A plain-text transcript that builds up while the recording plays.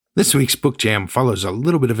This week's Book Jam follows a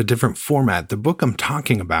little bit of a different format. The book I'm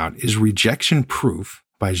talking about is Rejection Proof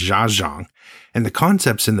by Jia Zhang, and the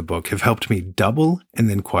concepts in the book have helped me double and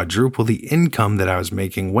then quadruple the income that I was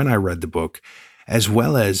making when I read the book, as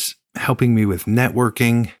well as helping me with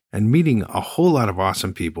networking and meeting a whole lot of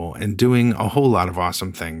awesome people and doing a whole lot of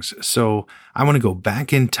awesome things. So I want to go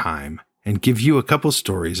back in time and give you a couple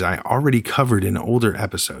stories I already covered in older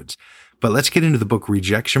episodes. But let's get into the book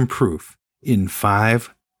Rejection Proof in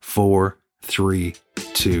 5, 4, 3,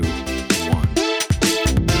 2, 1.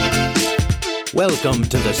 Welcome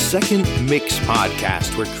to the Second Mix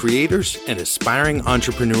podcast, where creators and aspiring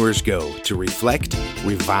entrepreneurs go to reflect,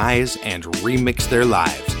 revise, and remix their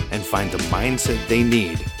lives and find the mindset they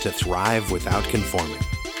need to thrive without conforming.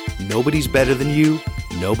 Nobody's better than you,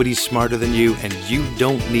 nobody's smarter than you, and you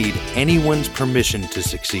don't need anyone's permission to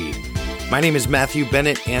succeed. My name is Matthew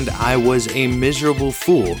Bennett, and I was a miserable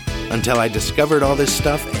fool until I discovered all this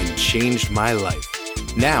stuff and changed my life.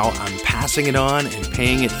 Now I'm passing it on and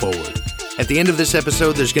paying it forward. At the end of this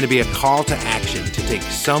episode, there's going to be a call to action to take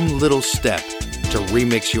some little step to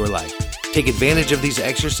remix your life. Take advantage of these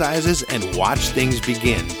exercises and watch things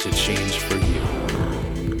begin to change for you.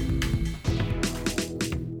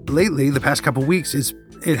 Lately, the past couple weeks,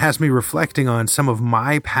 it has me reflecting on some of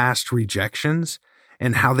my past rejections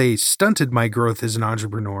and how they stunted my growth as an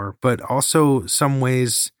entrepreneur, but also some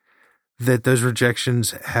ways that those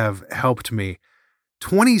rejections have helped me.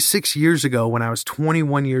 26 years ago, when I was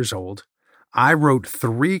 21 years old, I wrote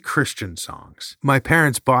 3 Christian songs. My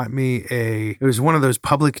parents bought me it was one of those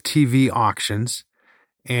public TV auctions,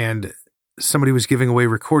 and somebody was giving away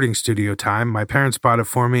recording studio time. My parents bought it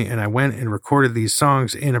for me, and I went and recorded these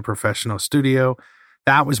songs in a professional studio.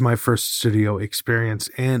 That was my first studio experience,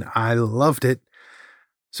 and I loved it.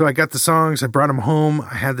 So I got the songs, I brought them home,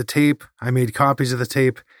 I had the tape, I made copies of the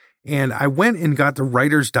tape, and I went and got the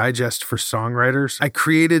Writer's Digest for songwriters. I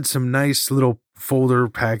created some nice little folder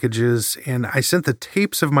packages, and I sent the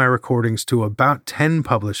tapes of my recordings to about 10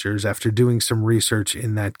 publishers after doing some research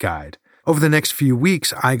in that guide. Over the next few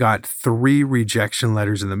weeks, I got 3 rejection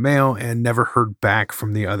letters in the mail and never heard back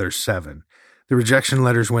from the other 7. The rejection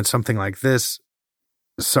letters went something like this: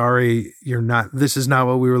 "Sorry, this is not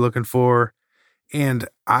what we were looking for." And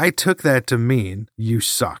I took that to mean, "You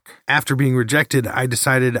suck." After being rejected, I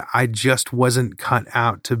decided I just wasn't cut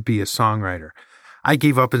out to be a songwriter. I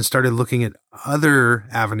gave up and started looking at other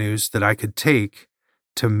avenues that I could take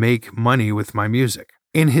to make money with my music.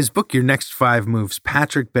 In his book, Your Next 5 Moves,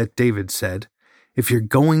 Patrick Bet-David said, "If you're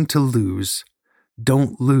going to lose,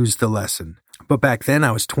 don't lose the lesson." But back then,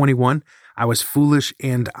 I was 21, I was foolish,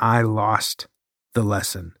 and I lost the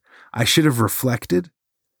lesson. I should have reflected,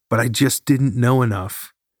 but I just didn't know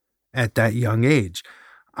enough at that young age.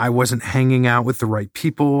 I wasn't hanging out with the right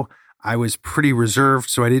people. I was pretty reserved,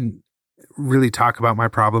 so I didn't really talk about my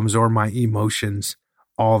problems or my emotions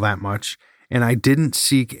all that much. And I didn't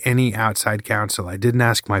seek any outside counsel. I didn't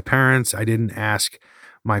ask my parents. I didn't ask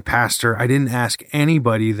my pastor. I didn't ask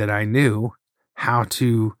anybody that I knew how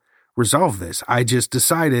to resolve this. I just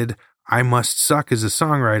decided I must suck as a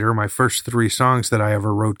songwriter. My first 3 songs that I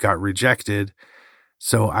ever wrote got rejected,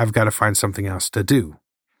 so I've got to find something else to do.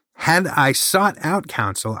 Had I sought out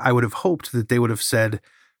counsel, I would have hoped that they would have said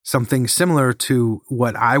something similar to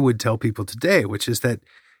what I would tell people today, which is that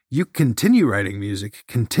you continue writing music,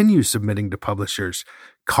 continue submitting to publishers,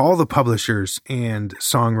 call the publishers and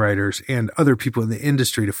songwriters and other people in the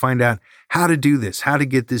industry to find out how to do this, how to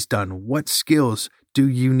get this done, what skills do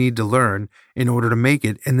you need to learn in order to make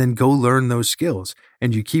it, and then go learn those skills.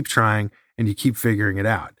 And you keep trying and you keep figuring it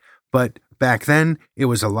out. But back then, it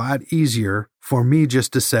was a lot easier for me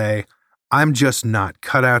just to say, I'm just not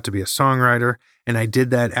cut out to be a songwriter, and I did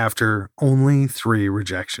that after only 3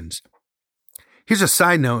 rejections. Here's a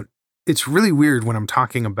side note. It's really weird when I'm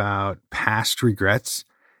talking about past regrets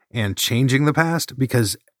and changing the past,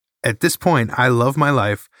 because at this point, I love my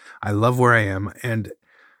life, I love where I am, and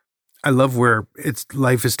I love where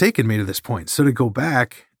life has taken me to this point. So to go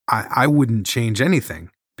back, I wouldn't change anything,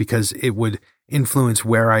 because it would influence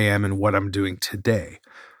where I am and what I'm doing today.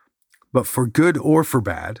 But for good or for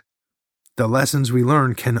bad, the lessons we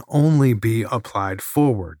learn can only be applied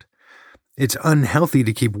forward. It's unhealthy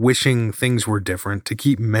to keep wishing things were different, to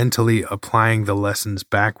keep mentally applying the lessons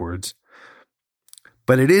backwards.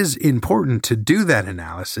 But it is important to do that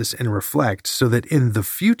analysis and reflect so that in the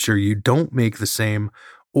future you don't make the same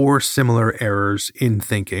or similar errors in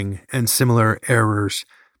thinking and similar errors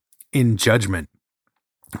in judgment.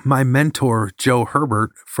 My mentor, Joe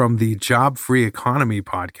Herbert, from the Job Free Economy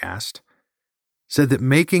podcast, said that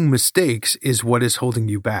making mistakes is what is holding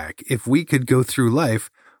you back. If we could go through life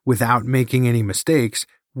without making any mistakes,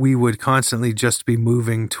 we would constantly just be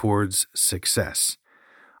moving towards success.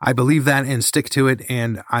 I believe that and stick to it,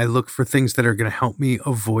 and I look for things that are going to help me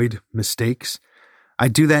avoid mistakes. I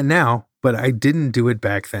do that now, but I didn't do it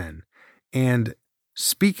back then. And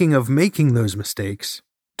speaking of making those mistakes,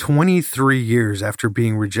 23 years after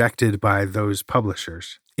being rejected by those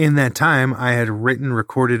publishers, in that time, I had written,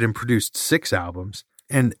 recorded, and produced 6 albums,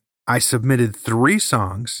 and I submitted 3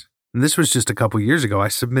 songs. And this was just a couple years ago. I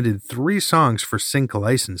submitted 3 songs for sync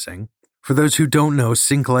licensing. For those who don't know,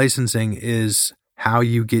 sync licensing is how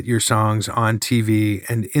you get your songs on TV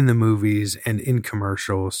and in the movies and in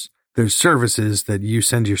commercials. There's services that you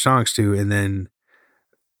send your songs to, and then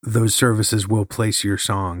those services will place your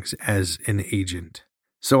songs as an agent.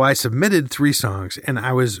 So I submitted 3 songs, and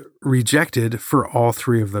I was rejected for all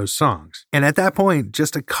 3 of those songs. And at that point,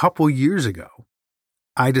 just a couple years ago,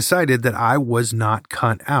 I decided that I was not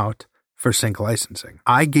cut out for sync licensing.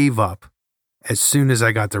 I gave up as soon as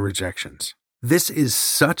I got the rejections. This is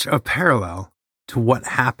such a parallel to what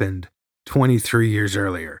happened 23 years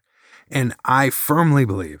earlier. And I firmly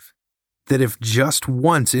believe that if just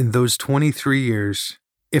once in those 23 years,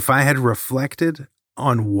 if I had reflected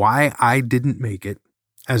on why I didn't make it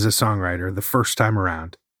as a songwriter the first time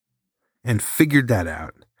around and figured that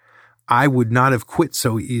out, I would not have quit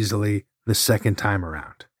so easily the second time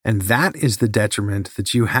around. And that is the detriment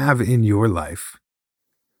that you have in your life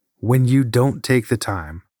when you don't take the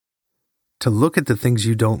time to look at the things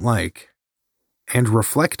you don't like and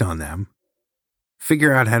reflect on them,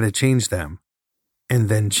 figure out how to change them, and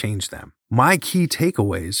then change them. My key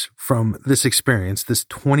takeaways from this experience, this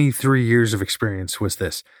 23 years of experience, was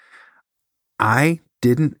this. I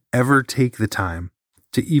didn't ever take the time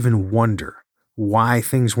to even wonder why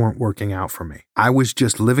things weren't working out for me. I was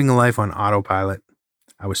just living a life on autopilot.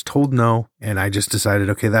 I was told no, and I just decided,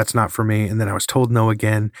 okay, that's not for me. And then I was told no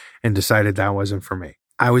again and decided that wasn't for me.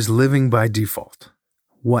 I was living by default.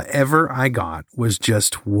 Whatever I got was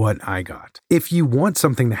just what I got. If you want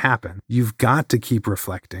something to happen, you've got to keep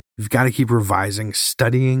reflecting. You've got to keep revising,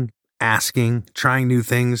 studying, asking, trying new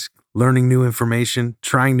things, learning new information,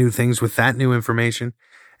 trying new things with that new information,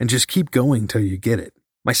 and just keep going till you get it.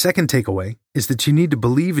 My second takeaway is that you need to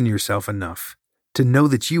believe in yourself enough to know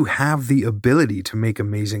that you have the ability to make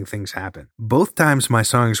amazing things happen. Both times my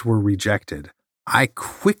songs were rejected, I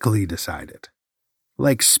quickly decided,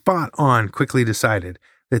 quickly decided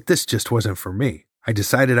that this just wasn't for me. I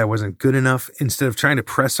decided I wasn't good enough. Instead of trying to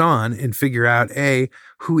press on and figure out, A,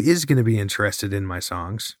 who is going to be interested in my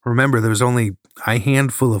songs. Remember, there was only a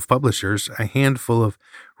handful of publishers, a handful of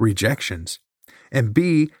rejections. And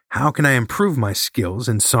B, how can I improve my skills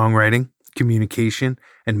in songwriting, communication,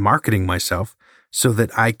 and marketing myself so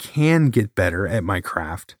that I can get better at my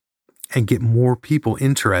craft and get more people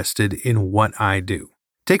interested in what I do.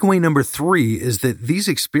 Takeaway number 3 is that these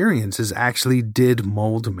experiences actually did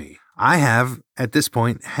mold me. I have, at this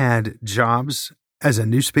point, had jobs as a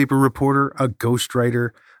newspaper reporter, a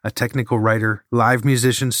ghostwriter, a technical writer, live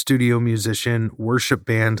musician, studio musician, worship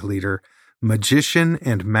band leader, magician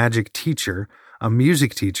and magic teacher, a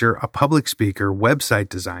music teacher, a public speaker, website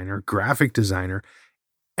designer, graphic designer,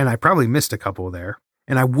 and I probably missed a couple there.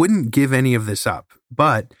 And I wouldn't give any of this up,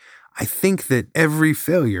 but I think that every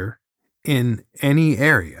failure in any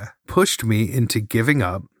area pushed me into giving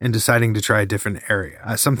up and deciding to try a different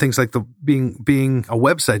area. Some things like being a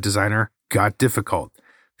website designer got difficult.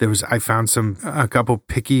 I found a couple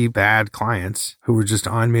picky, bad clients who were just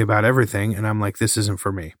on me about everything. And I'm like, this isn't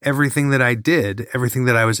for me. Everything that I did, everything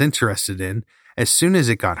that I was interested in, as soon as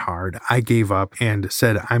it got hard, I gave up and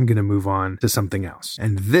said, I'm going to move on to something else.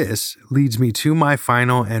 And this leads me to my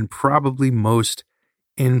final and probably most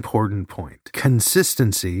important point.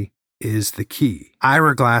 Consistency is the key.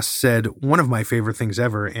 Ira Glass said one of my favorite things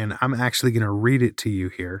ever, and I'm actually going to read it to you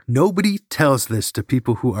here. Nobody tells this to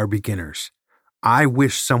people who are beginners. I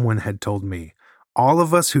wish someone had told me. All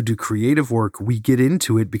of us who do creative work, we get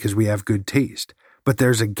into it because we have good taste. But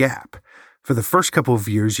there's a gap. For the first couple of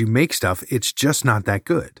years you make stuff, it's just not that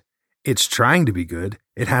good. It's trying to be good.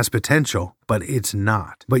 It has potential, but it's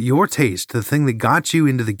not. But your taste, the thing that got you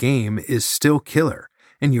into the game, is still killer.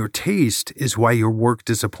 And your taste is why your work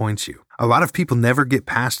disappoints you. A lot of people never get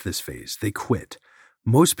past this phase. They quit.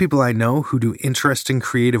 Most people I know who do interesting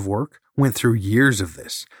creative work went through years of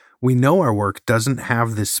this. We know our work doesn't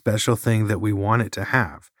have this special thing that we want it to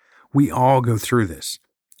have. We all go through this.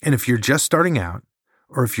 And if you're just starting out,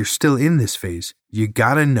 or if you're still in this phase, you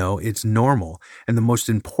gotta know it's normal. And the most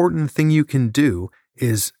important thing you can do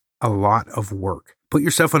is a lot of work. Put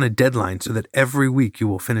yourself on a deadline so that every week you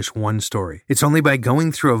will finish one story. It's only by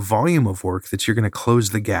going through a volume of work that you're going to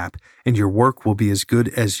close the gap, and your work will be as good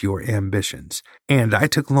as your ambitions. And I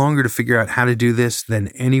took longer to figure out how to do this than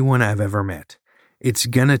anyone I've ever met. It's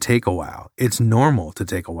going to take a while. It's normal to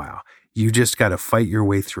take a while. You just got to fight your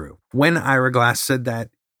way through. When Ira Glass said that,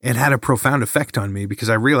 it had a profound effect on me because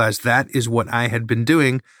I realized that is what I had been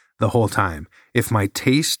doing the whole time. If my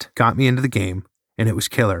taste got me into the game and it was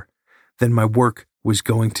killer, then my work was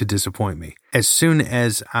going to disappoint me. As soon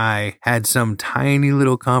as I had some tiny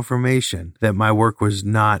little confirmation that my work was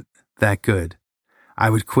not that good,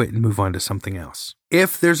 I would quit and move on to something else.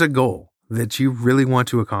 If there's a goal that you really want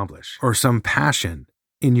to accomplish, or some passion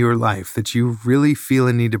in your life that you really feel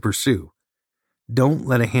a need to pursue, don't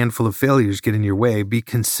let a handful of failures get in your way. Be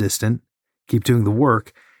consistent, keep doing the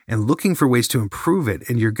work, and looking for ways to improve it,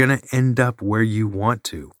 and you're going to end up where you want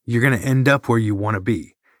to. You're going to end up where you want to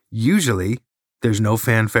be. Usually, there's no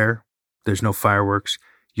fanfare, there's no fireworks.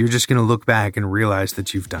 You're just going to look back and realize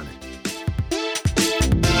that you've done it.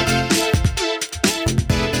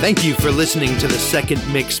 Thank you for listening to the Second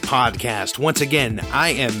Mix podcast. Once again, I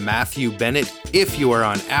am Matthew Bennett. If you are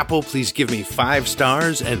on Apple, please give me 5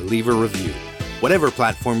 stars and leave a review. Whatever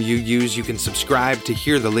platform you use, you can subscribe to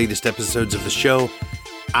hear the latest episodes of the show.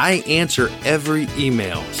 I answer every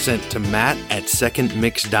email sent to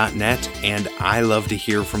matt@secondmix.net, and I love to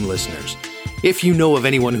hear from listeners. If you know of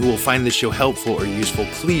anyone who will find this show helpful or useful,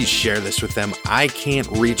 please share this with them. I can't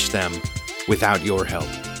reach them without your help.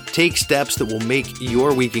 Take steps that will make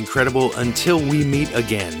your week incredible. Until we meet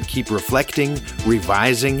again, keep reflecting,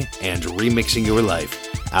 revising, and remixing your life.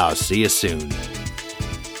 I'll see you soon.